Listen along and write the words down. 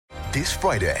This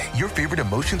Friday, your favorite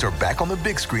emotions are back on the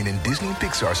big screen in Disney and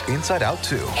Pixar's Inside Out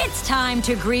 2. It's time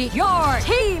to greet your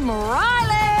Team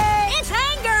Riley! It's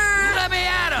anger! Let me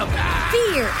at him!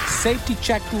 Fear! Safety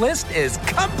checklist is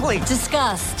complete!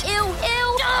 Disgust! Ew!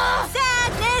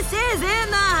 Sadness is in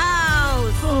the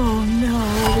house! Oh, no.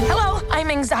 Hello, I'm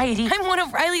anxiety. I'm one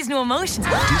of Riley's new emotions.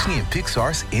 Disney and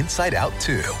Pixar's Inside Out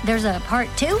 2. There's a part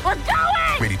 2? We're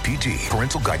going! Rated PG.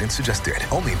 Parental guidance suggested.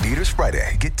 Only in theaters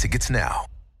Friday. Get tickets now.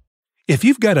 If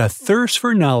you've got a thirst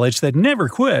for knowledge that never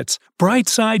quits,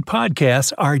 Brightside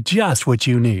Podcasts are just what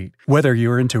you need. Whether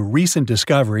you're into recent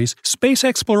discoveries, space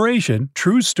exploration,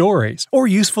 true stories, or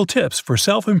useful tips for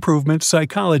self-improvement,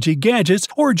 psychology, gadgets,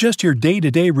 or just your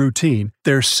day-to-day routine,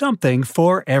 there's something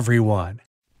for everyone.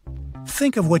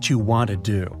 Think of what you want to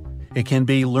do. It can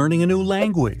be learning a new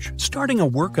language, starting a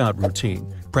workout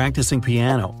routine, practicing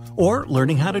piano, or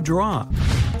learning how to draw.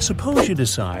 Suppose you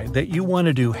decide that you want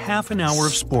to do half an hour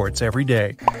of sports every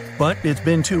day, but it's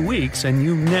been 2 weeks and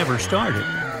you never started.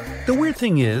 The weird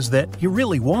thing is that you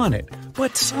really want it,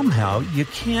 but somehow you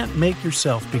can't make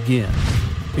yourself begin.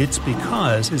 It's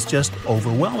because it's just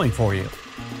overwhelming for you.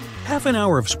 Half an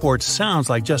hour of sports sounds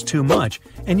like just too much,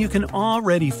 and you can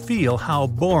already feel how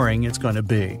boring it's going to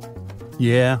be.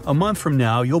 Yeah, a month from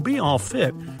now you'll be all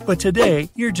fit, but today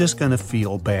you're just going to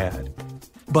feel bad.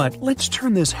 But let's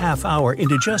turn this half hour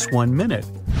into just 1 minute.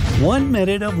 1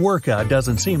 minute of workout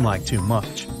doesn't seem like too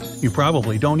much. You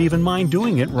probably don't even mind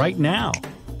doing it right now.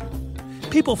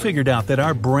 People figured out that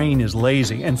our brain is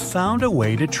lazy and found a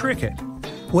way to trick it.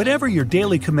 Whatever your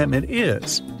daily commitment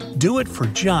is, do it for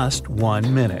just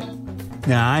 1 minute.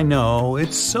 Now I know,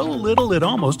 it's so little it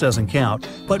almost doesn't count,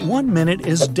 but 1 minute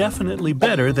is definitely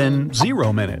better than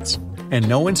 0 minutes. And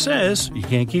no one says you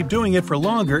can't keep doing it for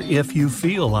longer if you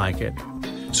feel like it.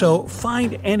 So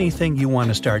find anything you want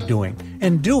to start doing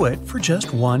and do it for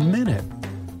just 1 minute.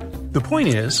 The point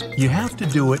is, you have to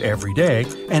do it every day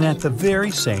and at the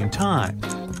very same time.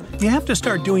 You have to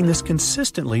start doing this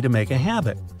consistently to make a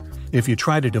habit. If you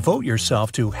try to devote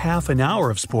yourself to half an hour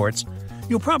of sports,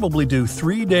 you'll probably do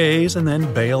 3 days and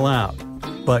then bail out.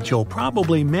 But you'll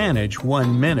probably manage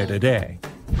 1 minute a day.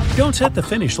 Don't set the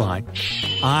finish line.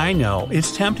 I know,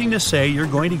 it's tempting to say you're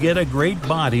going to get a great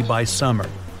body by summer.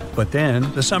 But then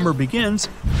the summer begins,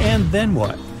 and then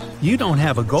what? You don't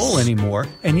have a goal anymore,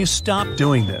 and you stop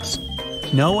doing this.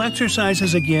 No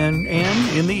exercises again,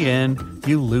 and in the end,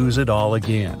 you lose it all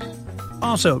again.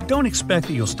 Also, don't expect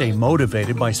that you'll stay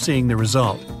motivated by seeing the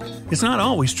result. It's not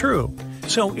always true,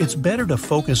 so it's better to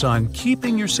focus on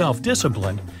keeping yourself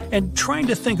disciplined and trying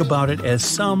to think about it as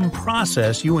some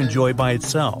process you enjoy by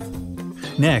itself.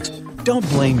 Next, don't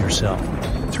blame yourself.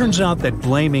 Turns out that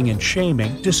blaming and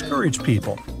shaming discourage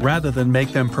people rather than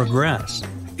make them progress.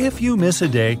 If you miss a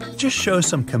day, just show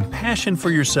some compassion for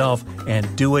yourself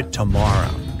and do it tomorrow.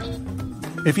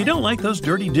 If you don't like those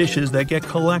dirty dishes that get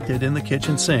collected in the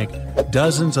kitchen sink,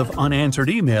 dozens of unanswered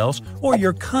emails, or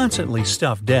your constantly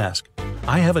stuffed desk,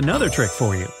 I have another trick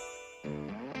for you.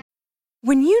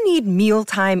 When you need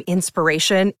mealtime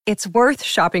inspiration, it's worth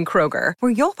shopping Kroger,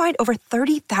 where you'll find over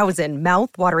 30,000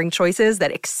 mouth-watering choices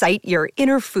that excite your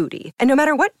inner foodie. And no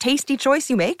matter what tasty choice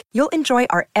you make, you'll enjoy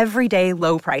our everyday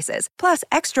low prices, plus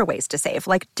extra ways to save,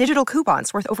 like digital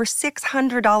coupons worth over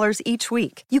 $600 each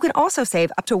week. You can also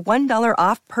save up to $1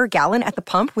 off per gallon at the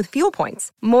pump with fuel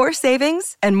points. More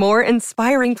savings and more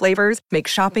inspiring flavors make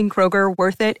shopping Kroger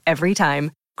worth it every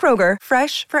time. Kroger,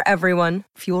 fresh for everyone.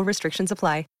 Fuel restrictions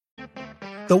apply.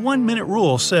 The 1 minute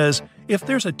rule says if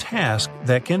there's a task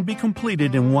that can be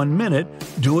completed in 1 minute,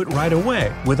 do it right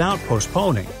away without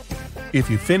postponing. If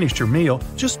you finished your meal,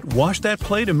 just wash that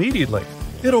plate immediately.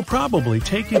 It'll probably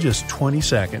take you just 20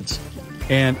 seconds.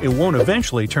 And it won't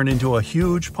eventually turn into a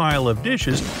huge pile of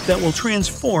dishes that will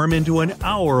transform into an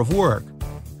hour of work.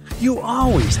 You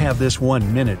always have this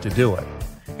 1 minute to do it.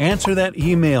 Answer that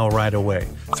email right away,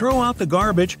 throw out the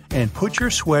garbage, and put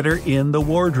your sweater in the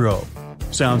wardrobe.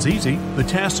 Sounds easy, the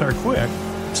tasks are quick.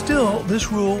 Still,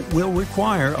 this rule will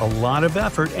require a lot of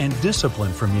effort and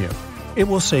discipline from you. It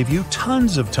will save you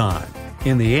tons of time.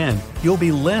 In the end, you'll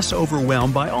be less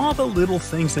overwhelmed by all the little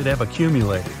things that have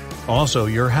accumulated. Also,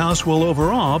 your house will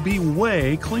overall be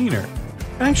way cleaner.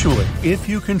 Actually, if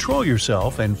you control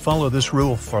yourself and follow this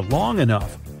rule for long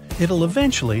enough, it'll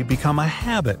eventually become a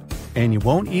habit, and you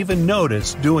won't even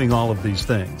notice doing all of these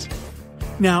things.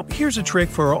 Now, here's a trick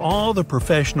for all the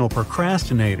professional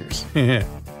procrastinators.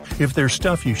 If there's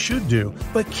stuff you should do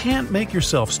but can't make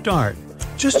yourself start,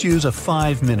 just use a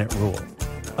 5-minute rule.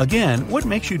 Again, what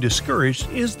makes you discouraged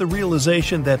is the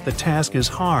realization that the task is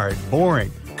hard,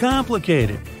 boring,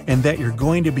 complicated, and that you're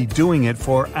going to be doing it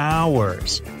for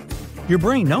hours. Your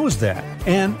brain knows that,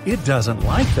 and it doesn't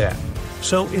like that.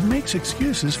 So it makes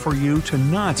excuses for you to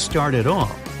not start at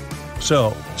all.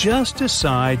 So just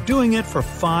decide doing it for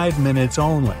 5 minutes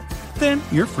only. Then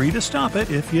you're free to stop it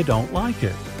if you don't like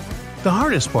it. The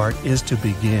hardest part is to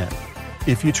begin.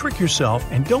 If you trick yourself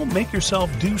and don't make yourself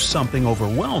do something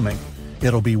overwhelming,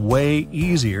 it'll be way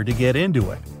easier to get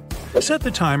into it. Set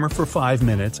the timer for 5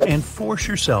 minutes and force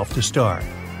yourself to start.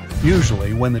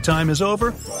 Usually, when the time is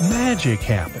over, magic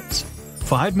happens.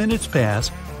 5 minutes pass,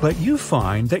 but you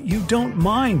find that you don't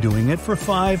mind doing it for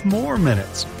 5 more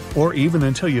minutes, or even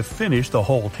until you finish the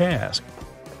whole task.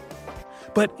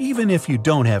 But even if you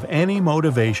don't have any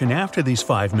motivation after these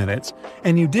 5 minutes,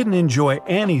 and you didn't enjoy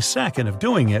any second of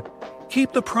doing it,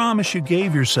 keep the promise you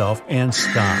gave yourself and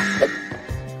stop.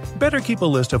 Better keep a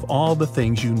list of all the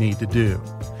things you need to do.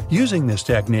 Using this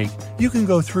technique, you can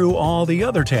go through all the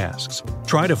other tasks.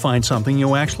 Try to find something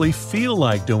you actually feel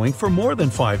like doing for more than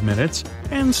 5 minutes,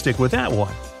 and stick with that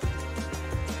one.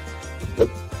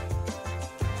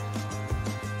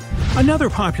 Another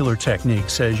popular technique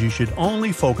says you should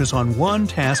only focus on one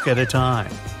task at a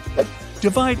time.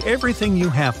 Divide everything you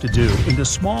have to do into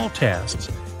small tasks,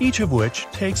 each of which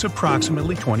takes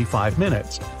approximately 25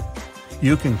 minutes.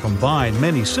 You can combine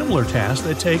many similar tasks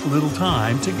that take little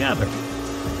time together.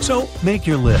 So make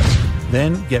your list,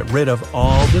 then get rid of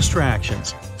all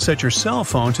distractions. Set your cell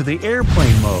phone to the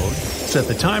airplane mode, set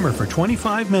the timer for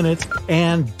 25 minutes,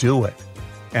 and do it.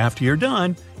 After you're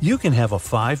done, you can have a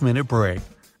 5-minute break.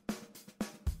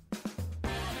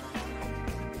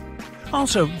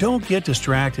 Also, don't get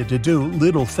distracted to do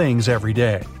little things every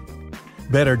day.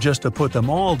 Better just to put them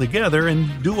all together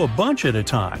and do a bunch at a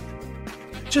time.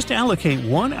 Just allocate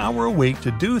 1 hour a week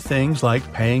to do things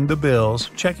like paying the bills,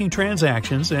 checking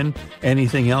transactions, and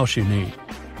anything else you need.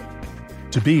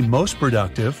 To be most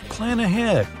productive, plan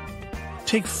ahead.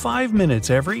 Take 5 minutes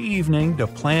every evening to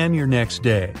plan your next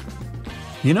day.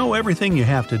 You know everything you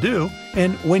have to do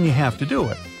and when you have to do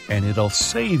it, and it'll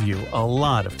save you a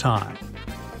lot of time.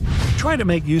 Try to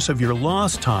make use of your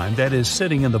lost time, that is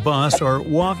sitting in the bus or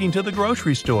walking to the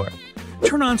grocery store.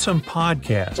 Turn on some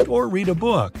podcast or read a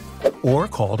book, or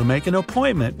call to make an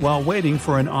appointment while waiting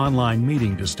for an online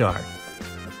meeting to start.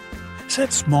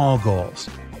 Set small goals.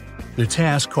 The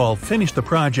task called Finish the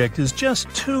Project is just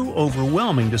too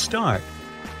overwhelming to start.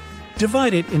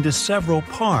 Divide it into several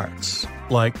parts,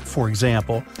 like, for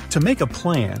example, to make a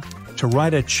plan, to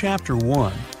write a Chapter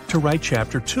 1, to write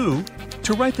Chapter 2,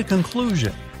 to write the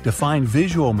conclusion, to find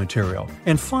visual material,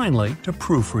 and finally to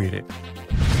proofread it.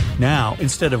 Now,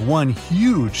 instead of one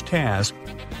huge task,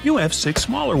 you have 6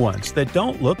 smaller ones that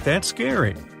don't look that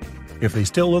scary. If they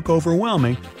still look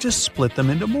overwhelming, just split them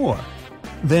into more.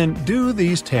 Then do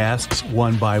these tasks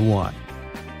one by one.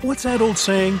 What's that old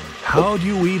saying? How do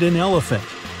you eat an elephant?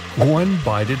 One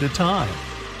bite at a time.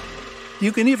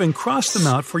 You can even cross them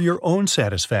out for your own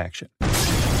satisfaction.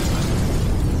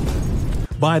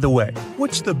 By the way,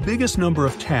 what's the biggest number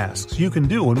of tasks you can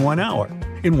do in 1 hour,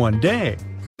 in one day?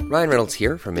 Ryan Reynolds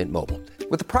here from Mint Mobile.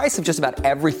 With the price of just about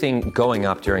everything going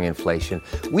up during inflation,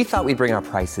 we thought we'd bring our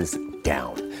prices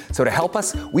down. So to help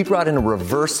us, we brought in a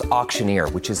reverse auctioneer,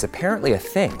 which is apparently a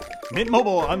thing. Mint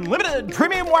Mobile Unlimited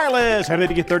Premium Wireless. How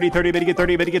to get 30, 30, bit to get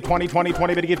 30, bit to get 20, 20,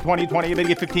 20, bit to get 20, 20, bit to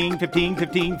get 15, 15,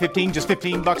 15, 15, just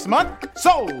 $15 a month?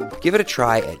 Sold! Give it a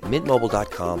try at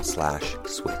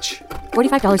mintmobile.com/switch.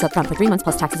 $45 up front for 3 months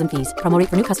plus taxes and fees. Promo rate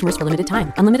for new customers for limited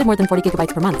time. Unlimited more than 40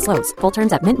 gigabytes per month. Slows full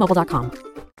terms at mintmobile.com.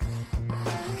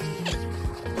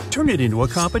 Turn it into a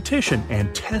competition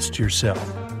and test yourself.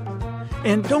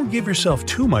 And don't give yourself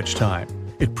too much time.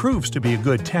 It proves to be a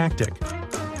good tactic.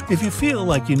 If you feel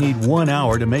like you need 1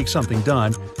 hour to make something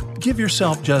done, give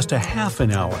yourself just a half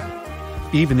an hour.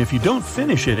 Even if you don't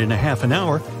finish it in a half an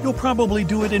hour, you'll probably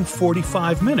do it in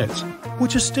 45 minutes,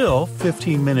 which is still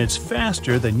 15 minutes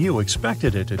faster than you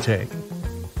expected it to take.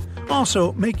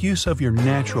 Also, make use of your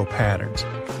natural patterns.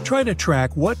 Try to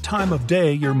track what time of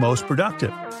day you're most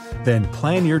productive. Then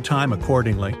plan your time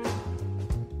accordingly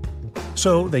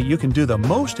so that you can do the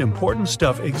most important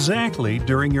stuff exactly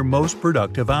during your most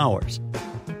productive hours.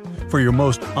 For your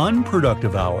most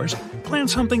unproductive hours, plan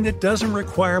something that doesn't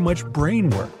require much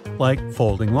brain work, like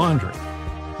folding laundry.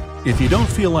 If you don't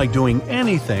feel like doing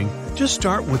anything, just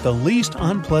start with the least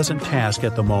unpleasant task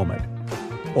at the moment.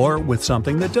 Or with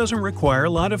something that doesn't require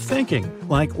a lot of thinking,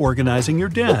 like organizing your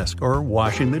desk or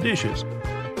washing the dishes.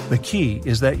 The key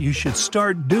is that you should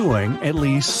start doing at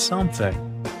least something.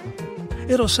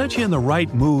 It'll set you in the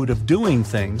right mood of doing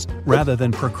things rather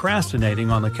than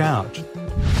procrastinating on the couch.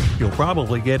 You'll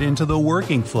probably get into the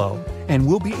working flow and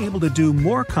will be able to do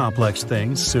more complex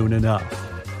things soon enough.